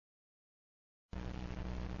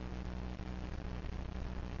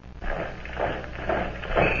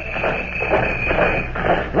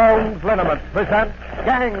Sloan's Liniment presents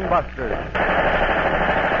Gangbusters.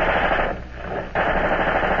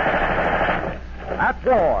 At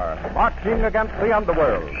war, marching against the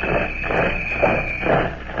underworld.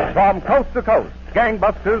 From coast to coast,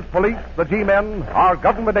 gangbusters, police, the G-men, our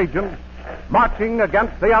government agents, marching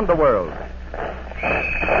against the underworld.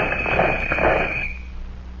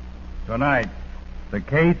 Tonight, the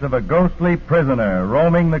case of a ghostly prisoner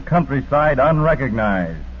roaming the countryside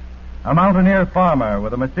unrecognized. A mountaineer farmer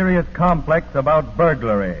with a mysterious complex about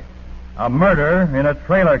burglary. A murder in a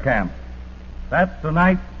trailer camp. That's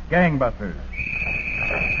tonight's Gangbusters.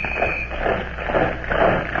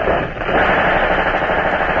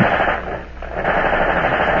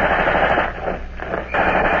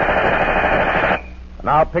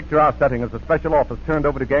 Now picture our setting as a special office turned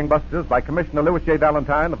over to gangbusters by Commissioner Louis J.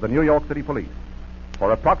 Valentine of the New York City Police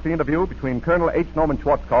for a proxy interview between Colonel H. Norman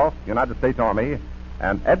Schwarzkopf, United States Army,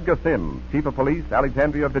 and Edgar Sims, Chief of Police,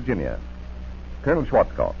 Alexandria, Virginia. Colonel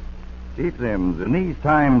Schwarzkopf. Chief Sims, in these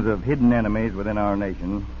times of hidden enemies within our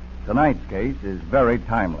nation, tonight's case is very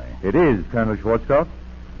timely. It is, Colonel Schwarzkopf,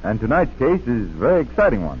 and tonight's case is a very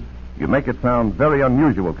exciting one. You make it sound very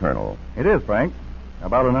unusual, Colonel. It is, Frank,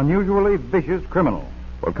 about an unusually vicious criminal.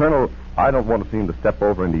 Well, Colonel, I don't want to seem to step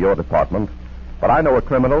over into your department, but I know a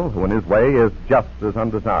criminal who in his way is just as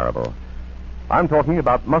undesirable. I'm talking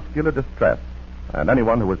about muscular distress, and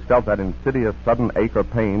anyone who has felt that insidious sudden ache or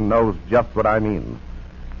pain knows just what I mean.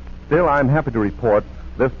 Still, I'm happy to report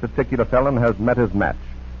this particular felon has met his match.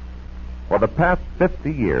 For the past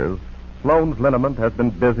 50 years, Sloan's Liniment has been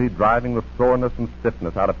busy driving the soreness and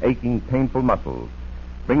stiffness out of aching, painful muscles,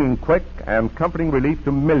 bringing quick and comforting relief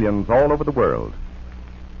to millions all over the world.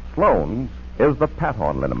 Sloan's is the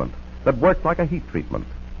pat-on liniment that works like a heat treatment.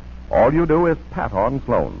 All you do is pat on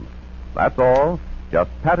Sloan's. That's all.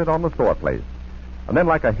 Just pat it on the sore place. And then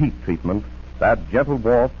like a heat treatment, that gentle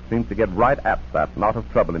warmth seems to get right at that knot of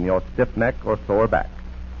trouble in your stiff neck or sore back.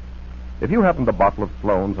 If you happen a bottle of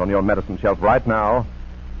Sloan's on your medicine shelf right now,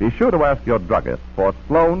 be sure to ask your druggist for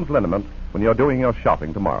Sloan's Liniment when you're doing your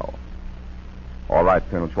shopping tomorrow. All right,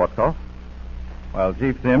 Colonel Schwarzkopf. Well,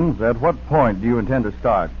 Chief Sims, at what point do you intend to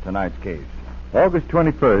start tonight's case? August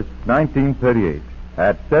 21st, 1938,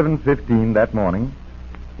 at 7:15 that morning,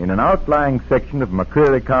 in an outlying section of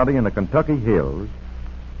McCreary County in the Kentucky hills,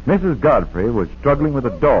 Mrs. Godfrey was struggling with a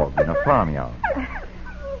dog in a farmyard.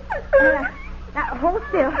 Now, hold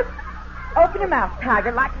still. Open your mouth,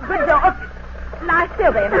 Tiger, like a good dog. Lie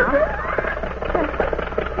still there now.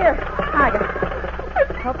 Here, Tiger.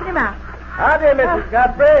 Open your mouth. Howdy, Mrs.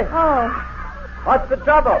 Godfrey. Oh. What's the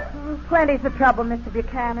trouble? Plenty's the trouble, Mr.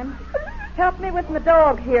 Buchanan. Help me with my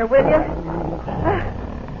dog here, will you?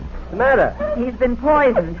 What's the matter? He's been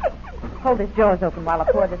poisoned. Hold his jaws open while I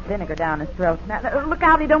pour this vinegar down his throat. Now, look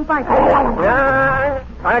out he don't bite you. Yeah,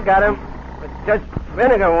 I got him. But just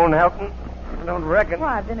vinegar won't help him. I don't reckon.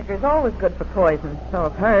 Why, vinegar's always good for poison, so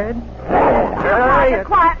I've heard. Quiet.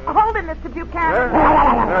 Quiet. Hold him, Mr. Buchanan.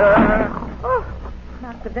 Oh,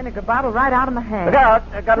 knocked the vinegar bottle right out of my hand. Look out.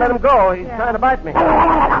 I gotta let him go. He's trying to bite me.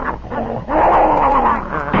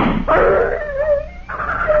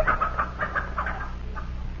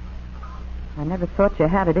 I never thought you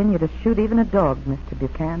had it in you to shoot even a dog, Mr.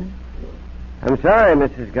 Buchanan. I'm sorry,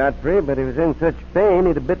 Mrs. Godfrey, but he was in such pain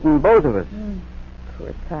he'd have bitten both of us.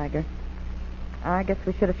 Poor Tiger. I guess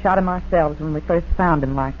we should have shot him ourselves when we first found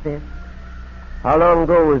him like this. How long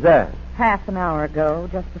ago was that? Half an hour ago,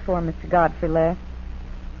 just before Mr. Godfrey left.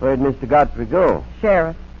 Where'd Mr. Godfrey go?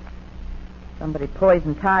 Sheriff. Somebody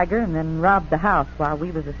poisoned Tiger and then robbed the house while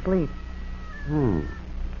we was asleep.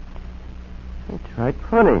 That's right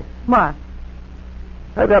funny. What?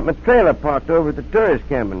 I got my trailer parked over at the tourist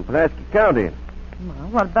camp in Pulaski County. Well,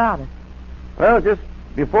 what about it? Well, just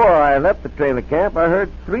before I left the trailer camp, I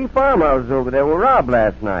heard 3 farmhouses over there were robbed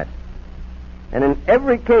last night. And in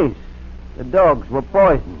every case, the dogs were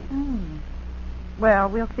poisoned. Well,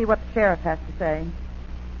 we'll see what the sheriff has to say.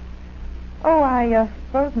 Oh, I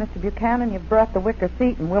suppose, Mr. Buchanan, you've brought the wicker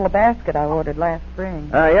seat and willow basket I ordered last spring.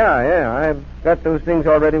 Yeah. I've got those things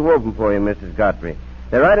already woven for you, Mrs. Godfrey.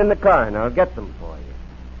 They're right in the car, and I'll get them for you.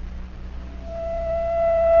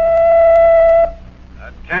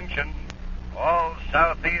 Attention, all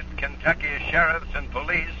Southeast Kentucky sheriffs and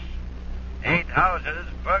police. 8 houses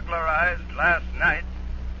burglarized last night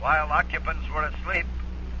while occupants were asleep.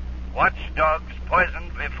 Watchdogs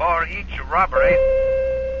poisoned before each robbery.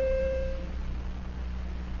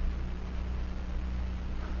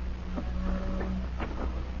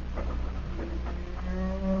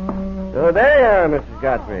 So there you are, Mrs.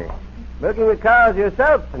 Godfrey. Milking the cows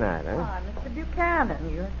yourself tonight, huh? Mr.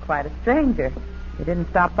 Buchanan, you're quite a stranger. You didn't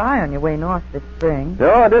stop by on your way north this spring.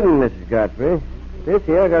 No, I didn't, Mrs. Godfrey. This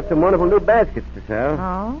year I got some wonderful new baskets to sell.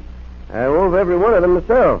 Oh? I wove every one of them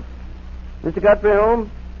myself. Mr. Godfrey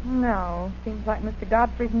home? No. Seems like Mr.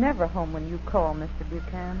 Godfrey's never home when you call, Mr.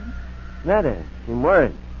 Buchanan. Nada. I'm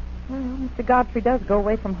worried. Well, Mr. Godfrey does go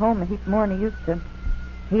away from home a heap more than he used to.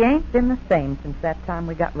 He ain't been the same since that time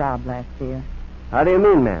we got robbed last year. How do you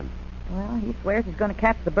mean, ma'am? Well, he swears he's going to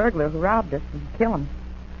catch the burglar who robbed us and kill him.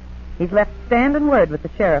 He's left standing word with the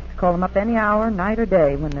sheriff to call him up any hour, night or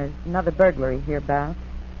day, when there's another burglary hereabouts.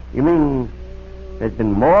 You mean there's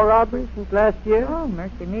been more robberies since last year? Oh,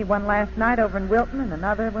 mercy me. One last night over in Wilton and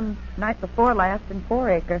another one night before last in 4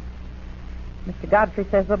 Acre. Mr. Godfrey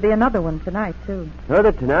says there'll be another one tonight, too.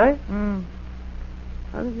 Another tonight? Mm.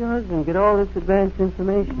 How does your husband get all this advanced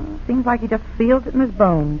information? Seems like he just feels it in his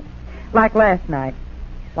bones. Like last night.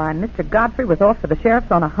 Why, Mr. Godfrey was off for the sheriff's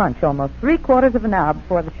on a hunch almost 3/4 of an hour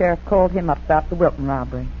before the sheriff called him up about the Wilton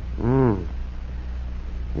robbery.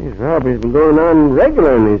 These robberies have been going on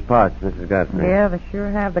regular in these parts, Mrs. Godfrey. Yeah, they sure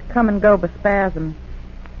have. They come and go by spasms.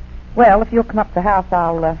 Well, if you'll come up to the house,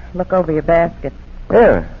 I'll look over your basket.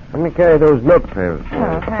 Here, let me carry those milk pails.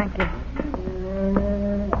 Oh, thank you.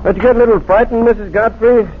 Don't you get a little frightened, Mrs.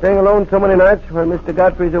 Godfrey, staying alone so many nights when Mr.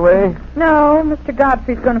 Godfrey's away? No, Mr.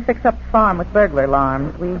 Godfrey's going to fix up the farm with burglar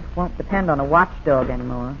alarms. We won't depend on a watchdog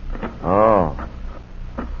anymore. Oh.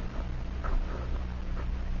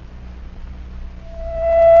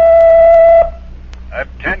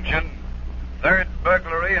 Attention. Third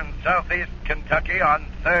burglary in southeast Kentucky on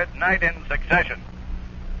third night in succession.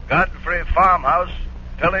 Godfrey farmhouse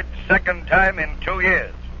pillaged second time in 2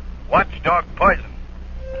 years. Watchdog poison.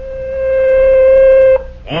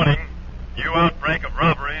 Warning. New outbreak of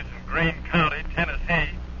robberies in Greene County, Tennessee.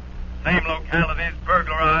 Same localities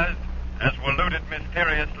burglarized as were looted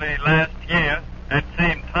mysteriously last year at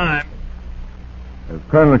same time.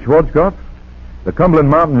 Colonel Schwarzkopf, the Cumberland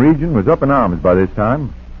Mountain region was up in arms by this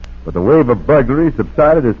time, but the wave of burglary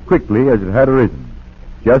subsided as quickly as it had arisen,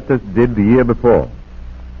 just as it did the year before.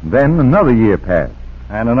 Then another year passed.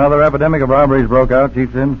 And another epidemic of robberies broke out,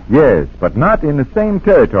 Chief Sims? Yes, but not in the same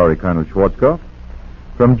territory, Colonel Schwarzkopf.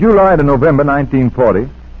 From July to November 1940,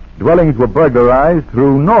 dwellings were burglarized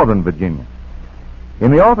through northern Virginia.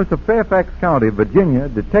 In the office of Fairfax County, Virginia,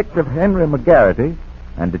 Detective Henry McGarity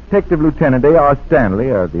and Detective Lieutenant A.R. Stanley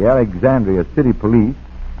of the Alexandria City Police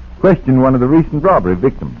questioned one of the recent robbery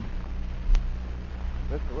victims.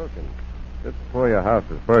 Mr. Wilkins, just before your house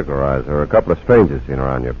was burglarized, there were a couple of strangers seen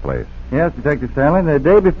around your place. Yes, Detective Stanley. The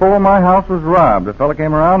day before my house was robbed, a fellow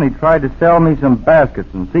came around and he tried to sell me some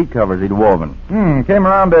baskets and seat covers he'd woven. Came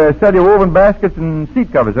around to sell you woven baskets and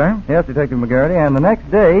seat covers, eh? Yes, Detective McGarity, and the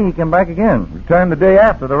next day he came back again. Returned the day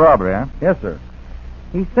after the robbery, huh? Yes, sir.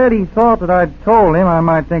 He said he thought that I'd told him I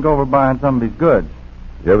might think over buying some of his goods.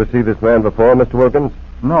 You ever see this man before, Mr. Wilkins?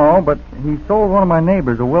 No, but he sold one of my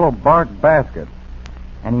neighbors a willow bark basket.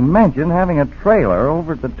 And he mentioned having a trailer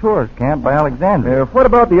over at the tourist camp by Alexandria. What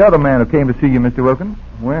about the other man who came to see you, Mr. Wilkins?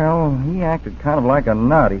 Well, he acted kind of like a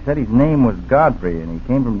nut. He said his name was Godfrey, and he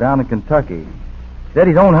came from down in Kentucky. Said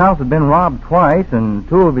his own house had been robbed twice, and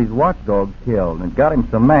 2 of his watchdogs killed, and it got him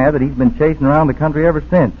so mad that he's been chasing around the country ever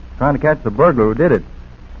since, trying to catch the burglar who did it.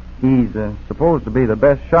 He's supposed to be the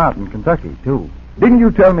best shot in Kentucky, too. Didn't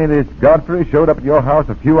you tell me this Godfrey showed up at your house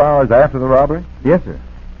a few hours after the robbery? Yes, sir.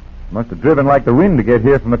 Must have driven like the wind to get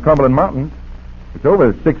here from the Cumberland Mountains. It's over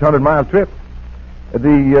a 600-mile trip.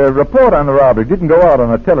 The report on the robbery didn't go out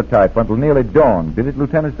on a teletype until nearly dawn, did it,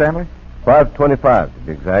 Lieutenant Stanley? 5:25 to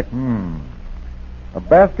be exact. A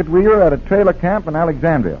basket weaver at a trailer camp in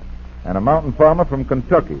Alexandria, and a mountain farmer from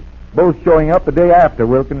Kentucky, both showing up the day after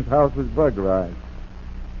Wilkins' house was burglarized.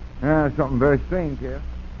 Something very strange here.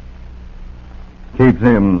 Chief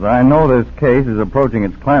Sims, I know this case is approaching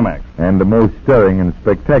its climax. And the most stirring and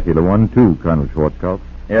spectacular one, too, Colonel Schwarzkopf.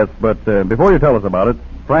 Yes, but before you tell us about it,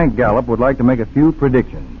 Frank Gallup would like to make a few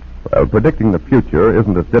predictions. Well, predicting the future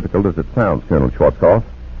isn't as difficult as it sounds, Colonel Schwarzkopf.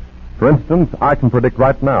 For instance, I can predict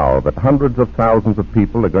right now that hundreds of thousands of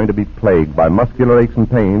people are going to be plagued by muscular aches and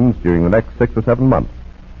pains during the next 6 or 7 months.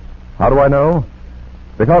 How do I know?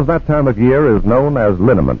 Because that time of year is known as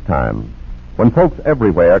liniment time, when folks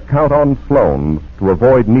everywhere count on Sloan's to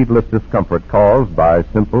avoid needless discomfort caused by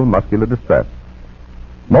simple muscular distress.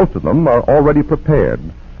 Most of them are already prepared,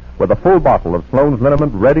 with a full bottle of Sloan's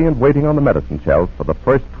liniment ready and waiting on the medicine shelf for the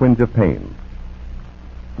first twinge of pain.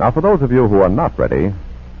 Now, for those of you who are not ready,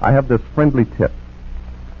 I have this friendly tip.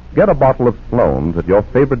 Get a bottle of Sloan's at your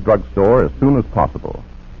favorite drugstore as soon as possible.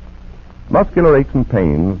 Muscular aches and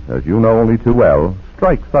pains, as you know only too well,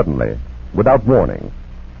 strike suddenly, without warning.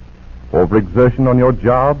 Overexertion on your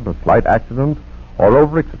job, a slight accident, or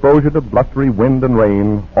overexposure to blustery wind and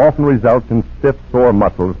rain often results in stiff, sore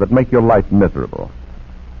muscles that make your life miserable.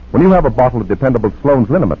 When you have a bottle of dependable Sloan's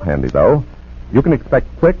Liniment handy, though, you can expect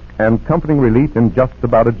quick and comforting relief in just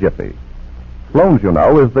about a jiffy. Sloan's, you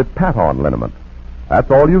know, is the pat-on liniment.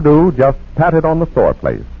 That's all you do, just pat it on the sore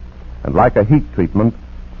place. And like a heat treatment,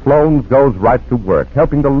 Sloan's goes right to work,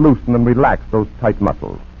 helping to loosen and relax those tight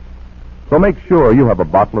muscles. So make sure you have a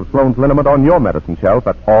bottle of Sloan's Liniment on your medicine shelf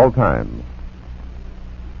at all times.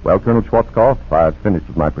 Well, Colonel Schwarzkopf, I've finished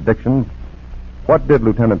with my predictions. What did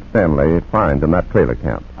Lieutenant Stanley find in that trailer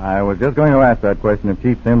camp? I was just going to ask that question of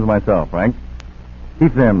Chief Sims myself, Frank.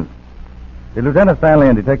 Chief Sims, did Lieutenant Stanley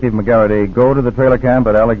and Detective McGarrity go to the trailer camp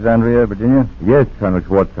at Alexandria, Virginia? Yes, Colonel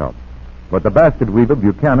Schwarzkopf. But the basket weaver,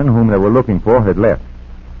 Buchanan, whom they were looking for, had left.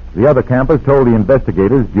 The other campers told the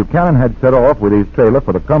investigators Buchanan had set off with his trailer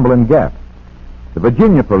for the Cumberland Gap. The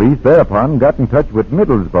Virginia police thereupon got in touch with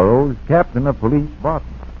Middlesbrough's captain of police, Barton.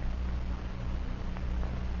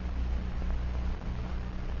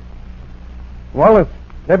 Wallace,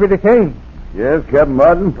 Deputy Kane. Yes, Captain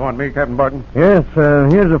Barton? Go on, me, Captain Barton. Yes,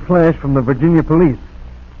 here's a flash from the Virginia police.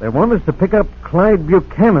 They want us to pick up Clyde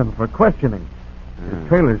Buchanan for questioning. His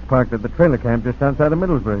trailer's parked at the trailer camp just outside of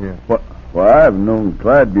Middlesbrough here. Why, I've known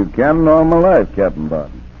Clyde Buchanan all my life, Captain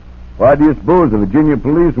Barton. Why do you suppose the Virginia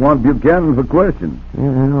police want Buchanan for questioning?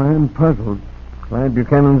 Well, I'm puzzled. Clyde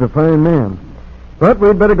Buchanan's a fine man. But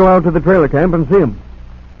we'd better go out to the trailer camp and see him.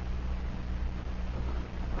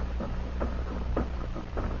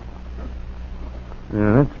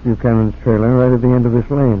 Yeah, that's Buchanan's trailer right at the end of this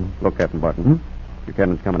lane. Look, Captain Barton.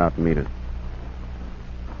 Buchanan's coming out to meet us.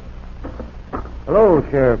 Hello,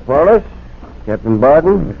 Sheriff Wallace. Captain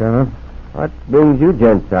Barton. Sheriff. What brings you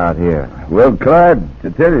gents out here? Well, Clyde, to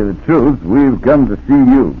tell you the truth, we've come to see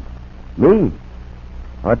you. Me?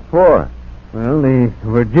 What for? Well, the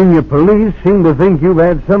Virginia police seem to think you've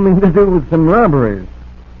had something to do with some robberies.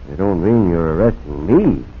 You don't mean you're arresting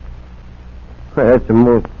me? Well, that's the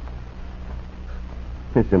most...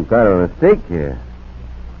 There's some kind of a mistake here.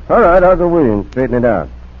 All right, I'll go with you and straighten it out.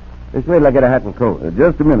 Just wait till I get a hat and coat.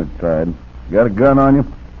 Just a minute, Clyde. You got a gun on you?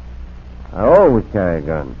 I always carry a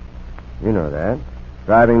gun. You know that.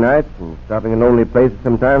 Driving nights and stopping in lonely places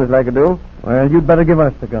sometimes like I do. Well, you'd better give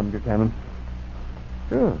us the gun, Buchanan.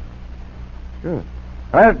 Sure.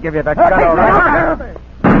 I'll give you that gun, all right.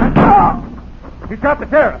 He shot the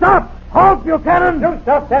sheriff. Stop! Halt, Buchanan! You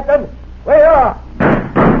stop, Captain. Where you are.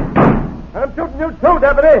 I'm shooting you too,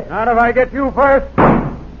 Deputy. Not if I get you first.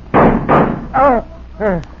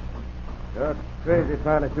 You're crazy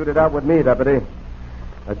trying to shoot it out with me, Deputy.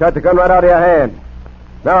 I shot the gun right out of your hand.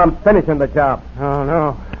 Now I'm finishing the job. Oh,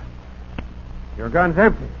 no. Your gun's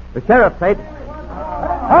empty. The sheriff's safe.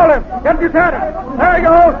 Hold him! Get Buchanan! There he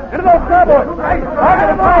goes! Into those starboards! Target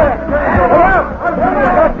him fire! Go out!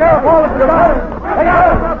 Got Sheriff Wallace about him! Take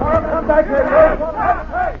out! Come back here!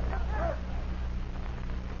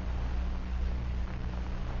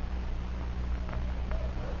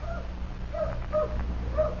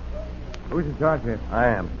 Who's in charge here? I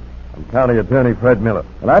am. I'm County Attorney Fred Miller.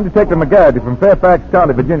 And I'm Detective McGarrity from Fairfax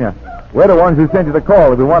County, Virginia. We're the ones who sent you the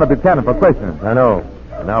call that we want Buchanan for questioning. I know.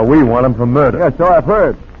 Now we want him for murder. Yes, so I've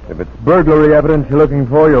heard. If it's burglary evidence you're looking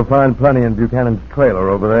for, you'll find plenty in Buchanan's trailer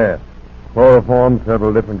over there. Chloroform,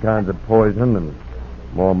 several different kinds of poison, and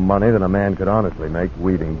more money than a man could honestly make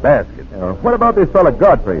weaving baskets. What about this fellow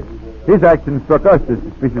Godfrey? His actions struck us as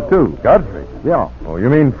suspicious, too. Godfrey? Yeah. Oh, you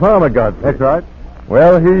mean Farmer Godfrey? That's right.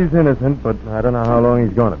 Well, he's innocent, but I don't know how long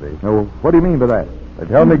he's going to be. Oh, what do you mean by that? They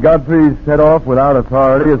tell me Godfrey's set off without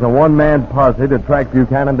authority as a one-man posse to track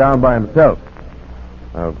Buchanan down by himself.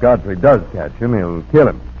 Now, if Godfrey does catch him, he'll kill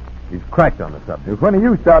him. He's cracked on the subject. When are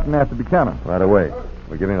you starting after Buchanan? Right away.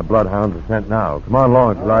 We're giving the bloodhounds a scent now. Come on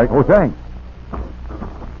along if you like. Oh, thanks.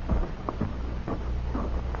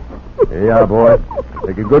 Here you are, boy.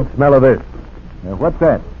 Take a good smell of this. What's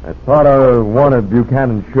that? That's part of one of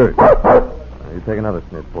Buchanan's shirts. You take another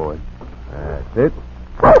sniff, boy. That's it.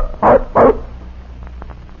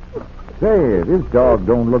 Say, this dog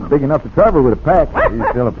don't look big enough to travel with a pack. He's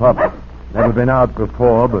still a pup. Never been out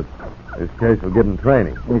before, but this case will give him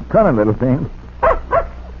training. He's a cunning little thing.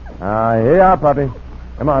 Here you are, puppy.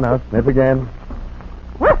 Come on now, sniff again.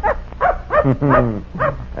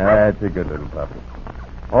 That's a good little puppy.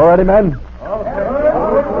 All ready, men? All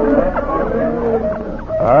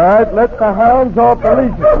right, let the hounds off the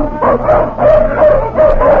leashes.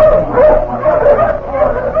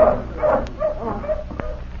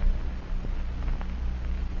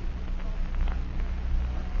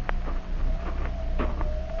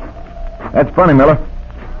 That's funny, Miller.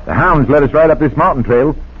 The hounds led us right up this mountain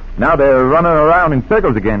trail. Now they're running around in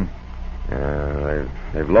circles again.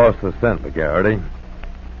 They've lost the scent, McGarity.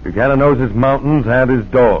 Buchanan knows his mountains and his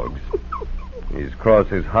dogs. He's crossed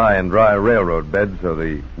his high and dry railroad bed so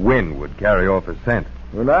the wind would carry off his scent.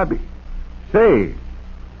 Well, I'll be... Say,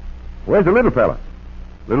 where's the little fella?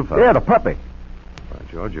 Little fella? Yeah, the puppy. Why,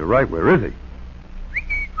 George, you're right. Where is he?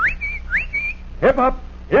 Hip up.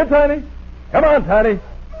 Here, Tiny. Come on, Tiny.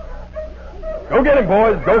 Go get him,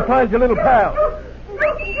 boys. Go find your little pal.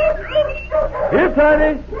 Here,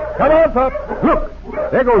 Tiny. Come on, pup. Look,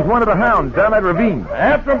 there goes one of the hounds down that ravine.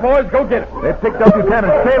 After him, boys. Go get him. They picked up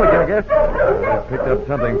Buchanan's trail again, I guess. They picked up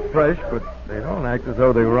something fresh, but they don't act as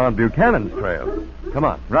though they were on Buchanan's trail. Come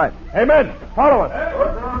on. Right. Hey, men. Follow us.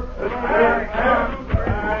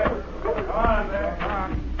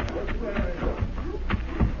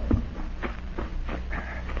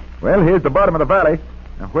 Well, here's the bottom of the valley.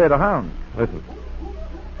 Now, where are the hounds? Listen.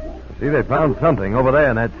 See, they found something over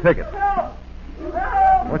there in that thicket.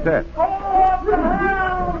 What's that?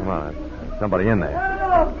 Come on. There's somebody in there.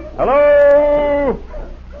 Hello!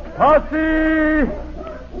 Posse!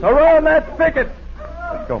 Surround that thicket!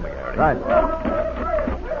 Let's go, McGarity. Right.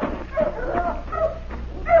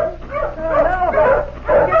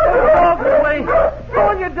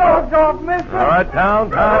 Pull your dogs off, mister. All right, down,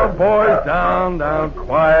 boys. Down,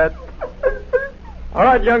 quiet. All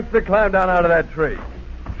right, youngster, climb down out of that tree.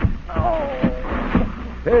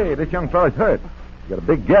 Hey, this young fella's hurt. He's got a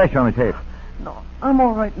big gash on his head. No, I'm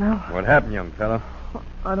all right now. What happened, young fella?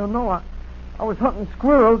 I don't know. I was hunting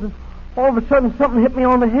squirrels, and all of a sudden something hit me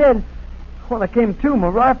on the head. When I came to, my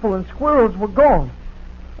rifle and squirrels were gone.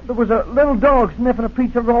 There was a little dog sniffing a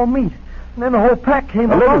piece of raw meat, and then the whole pack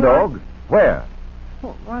came A along. little dog? Where?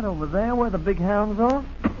 Well, right over there where the big hounds are.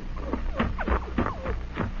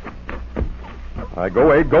 All right, go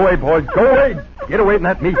away, boys. Go away. Get away from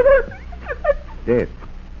that meat. Dead.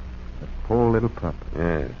 That poor little pup.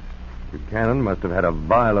 Yes. Buchanan must have had a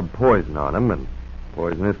vial of poison on him and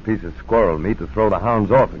poisoned this piece of squirrel meat to throw the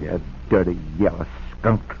hounds off again. Dirty yellow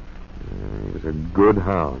skunk. He was a good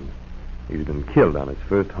hound. He'd been killed on his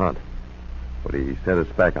first hunt. But he set us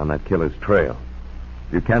back on that killer's trail.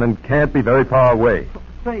 Buchanan can't be very far away.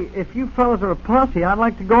 Say, if you fellas are a posse, I'd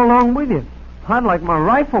like to go along with you. I'd like my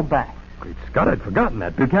rifle back. Great Scott, I'd forgotten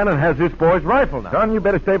that. Buchanan has this boy's rifle now. Son, you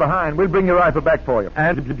better stay behind. We'll bring your rifle back for you.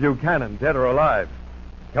 And Buchanan, dead or alive.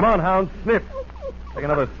 Come on, hounds, sniff. Take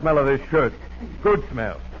another smell of this shirt. Good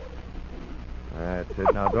smell. That's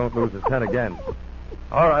it. Now, don't lose the scent again.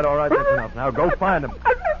 All right, that's enough. Now, go find him.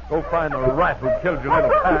 Go find the rat who killed your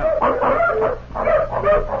little pal.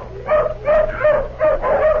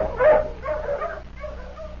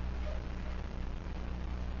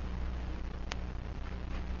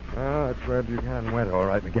 Well, that's where Buchanan went, all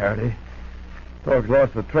right, McGarity. Dogs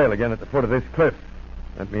lost the trail again at the foot of this cliff.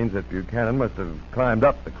 That means that Buchanan must have climbed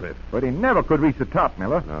up the cliff. But he never could reach the top,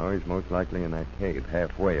 Miller. No, he's most likely in that cave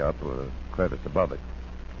halfway up with a crevice above it.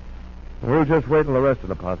 We'll just wait till the rest of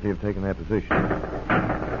the posse have taken their position.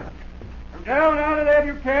 Come down out of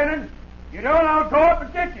there, Buchanan. You don't, I'll go up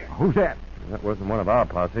and get you. Who's that? That wasn't one of our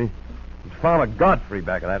posse. It's Farmer Godfrey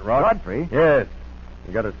back of that rock. Godfrey? Yes.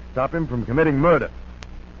 We got to stop him from committing murder.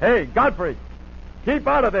 Hey, Godfrey, keep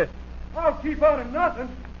out of this. I'll keep out of nothing.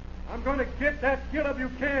 I'm going to get that killer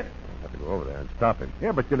Buchanan. I'll have to go over there and stop him.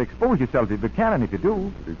 Yeah, but you'll expose yourself to Buchanan if you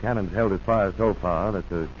do. Buchanan's held his fire so far,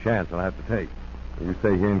 that's a chance I'll have to take. You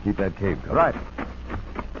stay here and keep that cave covered. Right.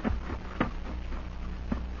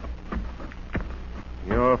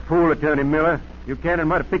 You're a fool, Attorney Miller. Buchanan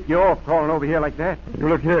might have picked you off crawling over here like that. You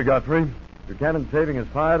look here, Godfrey. Buchanan's saving his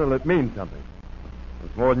fire till it means something.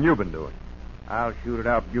 It's more than you've been doing. I'll shoot it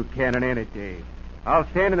out Buchanan any day. I'll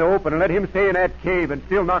stand in the open and let him stay in that cave and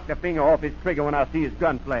still knock the finger off his trigger when I see his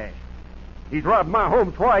gun flash. He's robbed my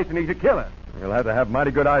home twice, and he's a killer. You'll have to have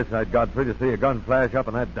mighty good eyesight, Godfrey, to see a gun flash up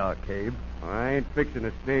in that dark cave. I ain't fixing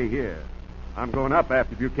to stay here. I'm going up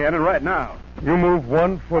after Buchanan right now. You move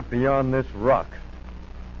 1 foot beyond this rock,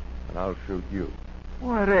 and I'll shoot you.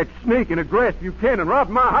 Why, that snake in the grass Buchanan robbed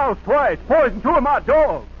my house twice, poisoned 2 of my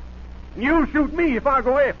dogs. And you'll shoot me if I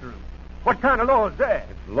go after him. What kind of law is that?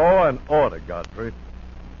 It's law and order, Godfrey.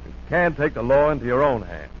 You can't take the law into your own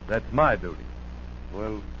hands. That's my duty.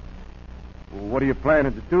 Well, what are you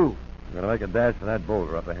planning to do? I'm going to make a dash for that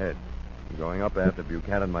boulder up ahead. I'm going up after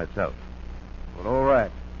Buchanan myself. Well, all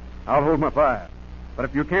right. I'll hold my fire. But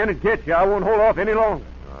if Buchanan gets you, I won't hold off any longer.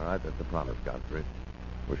 All right, that's a promise, Godfrey.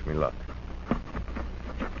 Wish me luck.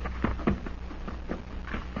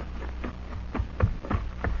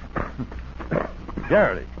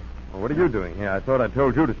 Garrity, well, what are you doing here? I thought I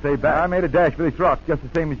told you to stay back. I made a dash for this rock just the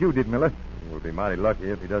same as you did, Miller. We'll be mighty lucky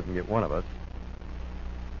if he doesn't get one of us.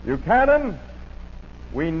 Buchanan!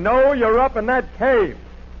 We know you're up in that cave.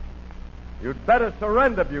 You'd better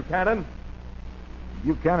surrender, Buchanan.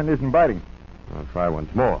 Buchanan isn't biting. I'll try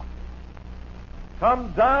once more.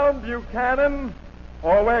 Come down, Buchanan,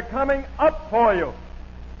 or we're coming up for you.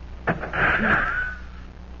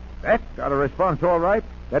 That got a response, all right.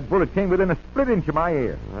 That bullet came within a split inch of my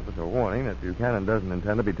ear. That was a warning that Buchanan doesn't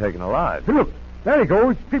intend to be taken alive. Look, there he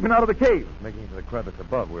goes, creeping out of the cave. Making for the crevice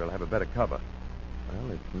above, we'll have a better cover.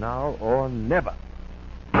 Well, it's now or never.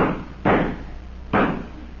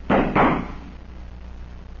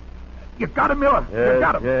 You got him, Miller. You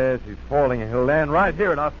got him. Yes, he's falling, and he'll land right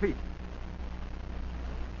here at our feet.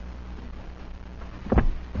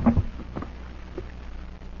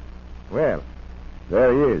 Well,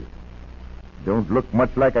 there he is. Don't look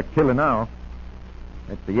much like a killer now.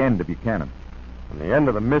 That's the end of Buchanan. And the end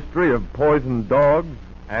of the mystery of poisoned dogs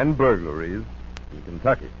and burglaries in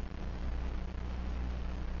Kentucky.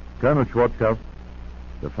 Colonel Schwarzkopf,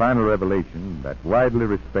 the final revelation that widely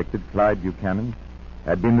respected Clyde Buchanan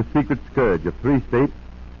had been the secret scourge of 3 states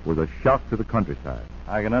was a shock to the countryside.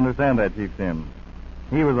 I can understand that, Chief Sims.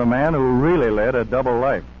 He was a man who really led a double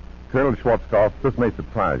life. Colonel Schwarzkopf, this may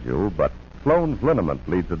surprise you, but Sloan's liniment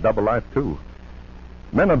leads a double life, too.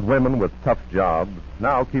 Men and women with tough jobs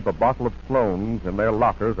now keep a bottle of Sloan's in their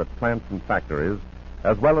lockers at plants and factories,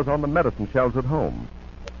 as well as on the medicine shelves at home.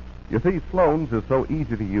 You see, Sloan's is so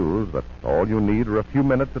easy to use that all you need are a few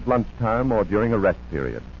minutes at lunchtime or during a rest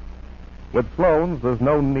period. With Sloan's, there's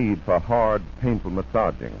no need for hard, painful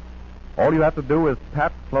massaging. All you have to do is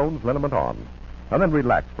pat Sloan's liniment on, and then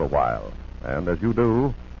relax for a while. And as you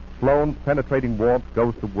do, Sloan's penetrating warmth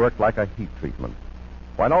goes to work like a heat treatment.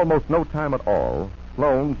 Why, in almost no time at all,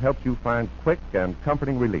 Sloan's helps you find quick and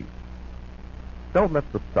comforting relief. Don't let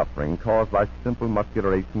the suffering caused by simple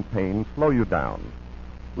muscular aches and pain slow you down.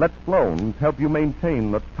 Let Sloan's help you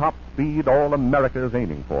maintain the top speed all America is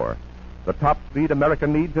aiming for. The top speed America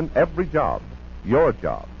needs in every job, your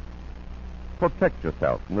job. Protect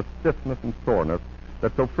yourself from the stiffness and soreness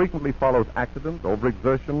that so frequently follows accident,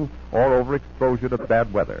 overexertion, or overexposure to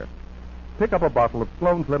bad weather. Pick up a bottle of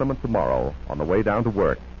Sloan's liniment tomorrow on the way down to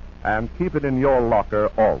work, and keep it in your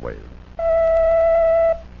locker always.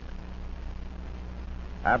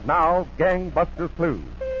 And now, Gangbusters Clues.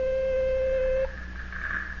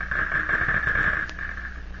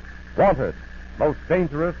 Wanted, most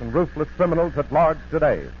dangerous and ruthless criminals at large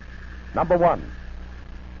today. Number 1.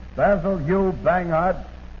 Basil Hugh Banghart,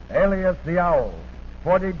 alias the Owl,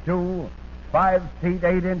 42, 5 feet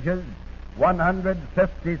 8 inches,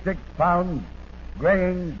 156 pounds,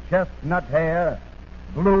 graying chestnut hair,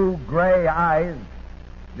 blue-gray eyes,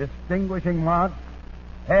 distinguishing marks,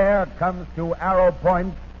 hair comes to arrow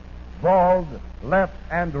points, bald left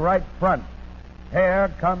and right front.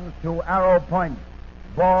 Hair comes to arrow points,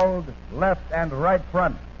 bald left and right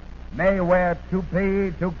front. May wear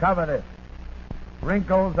toupee to cover this.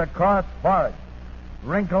 Wrinkles across forehead.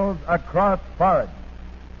 Wrinkles across forehead.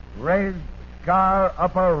 Raised scar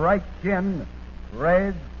upper right chin.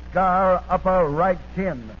 Raised scar upper right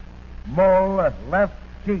chin. Mole left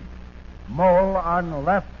cheek. Mole on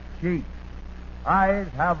left cheek. Eyes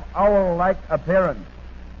have owl-like appearance.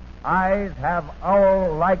 Eyes have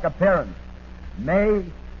owl-like appearance. May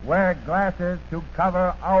wear glasses to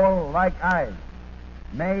cover owl-like eyes.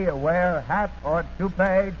 May wear hat or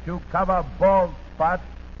toupee to cover bald spots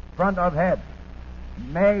front of head.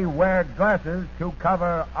 May wear glasses to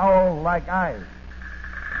cover owl-like eyes.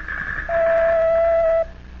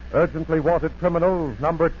 Urgently wanted criminal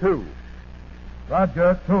number 2.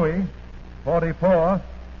 Roger Toohey, 44,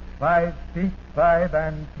 5 feet 5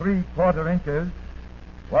 3/4 inches,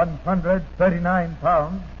 139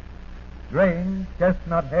 pounds, graying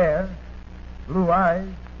chestnut hair, blue eyes,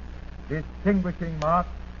 distinguishing marks,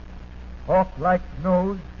 hawk-like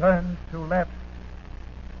nose turned to left,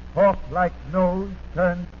 hawk-like nose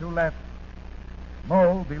turned to left,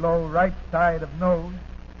 mole below right side of nose,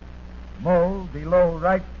 mole below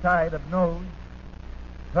right side of nose,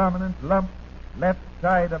 prominent lump left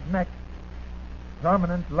side of neck,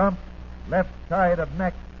 prominent lump left side of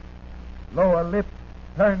neck, lower lip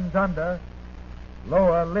turns under,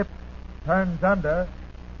 lower lip turns under,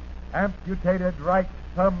 amputated right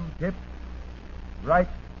thumb tip,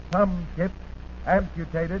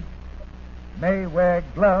 amputated, may wear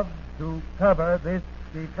gloves to cover this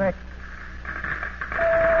defect.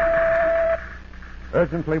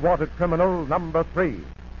 Urgently wanted criminal number 3.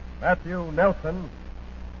 Matthew Nelson,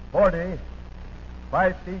 40,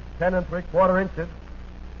 5 feet 10 3/4 inches,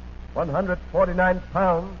 149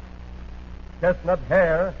 pounds, chestnut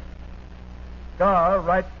hair, scar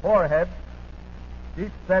right forehead,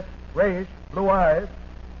 deep set grayish blue eyes,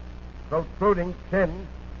 protruding chin.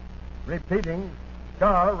 Repeating,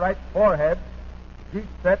 scar right forehead, deep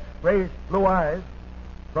set grayish blue eyes,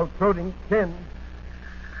 protruding chin.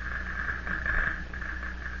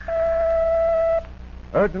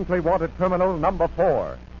 Urgently wanted criminal number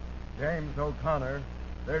 4. James O'Connor,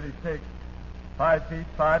 36, 5 feet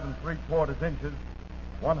 5 3/4 inches,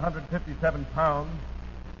 157 pounds,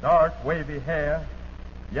 dark wavy hair,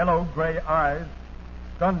 yellow-gray eyes,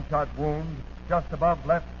 gunshot wound just above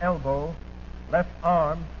left elbow, left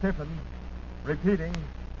arm stiffened. Repeating,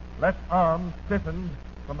 left arm stiffened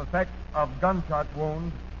from effects of gunshot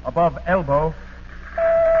wound above elbow.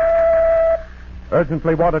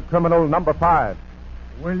 Urgently wanted criminal number 5.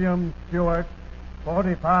 William Stewart,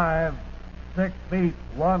 45, 6 feet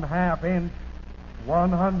 1/2 inch,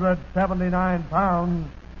 179 pounds,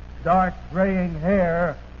 dark graying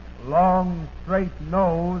hair, long straight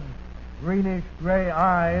nose, greenish gray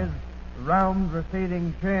eyes, round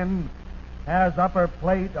receding chin, has upper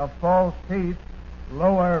plate of false teeth,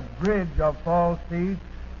 lower bridge of false teeth,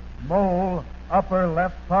 mole upper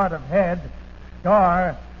left part of head,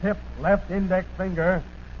 scar tip left index finger.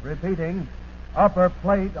 Repeating, upper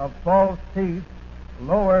plate of false teeth,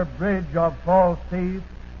 lower bridge of false teeth,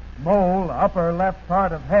 mole upper left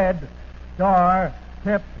part of head, scar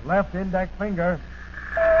tip left index finger.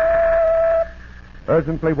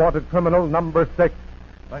 Urgently wanted criminal number 6.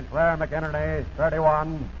 Sinclair McInerney,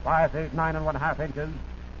 31, 5 feet 9 1/2 inches,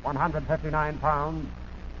 159 pounds,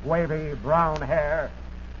 wavy brown hair,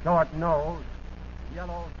 short nose,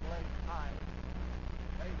 yellow slate eyes,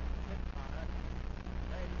 face six on it,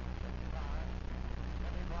 face six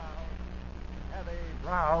heavy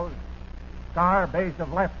brows, scar base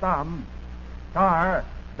of left thumb, scar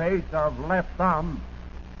base of left thumb.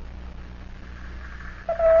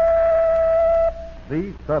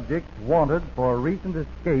 These subjects wanted for recent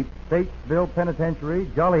escape, Statesville Penitentiary,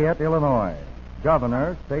 Joliet, Illinois.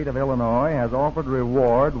 Governor, State of Illinois, has offered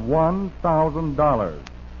reward $1,000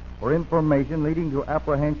 for information leading to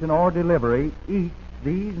apprehension or delivery each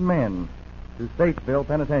these men to Statesville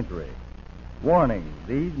Penitentiary. Warning,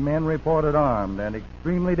 these men reported armed and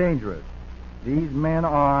extremely dangerous. These men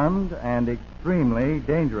armed and extremely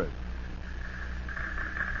dangerous.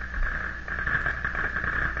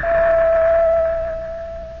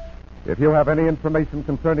 If you have any information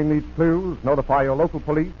concerning these clues, notify your local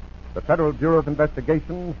police, the Federal Bureau of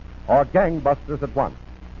Investigation, or Gangbusters at once.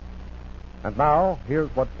 And now, here's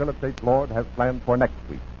what Philip H. Lord has planned for next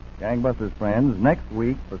week. Gangbusters friends, next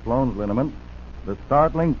week for Sloan's Liniment, the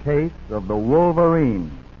startling case of the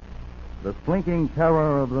Wolverine, the slinking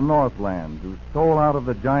terror of the Northland who stole out of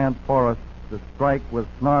the giant forests to strike with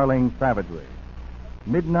snarling savagery,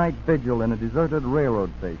 midnight vigil in a deserted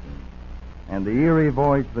railroad station, and the eerie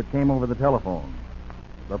voice that came over the telephone,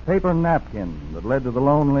 the paper napkin that led to the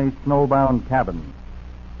lonely snowbound cabin,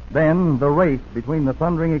 then the race between the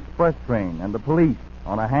thundering express train and the police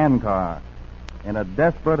on a handcar in a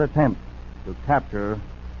desperate attempt to capture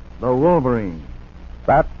the Wolverine.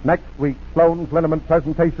 That's next week's Sloan's Liniment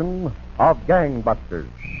presentation of Gangbusters.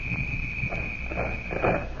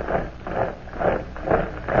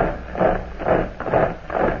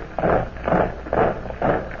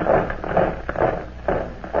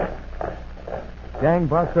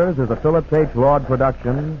 Gangbusters is a Philip H. Lord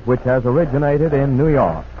production which has originated in New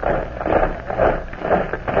York.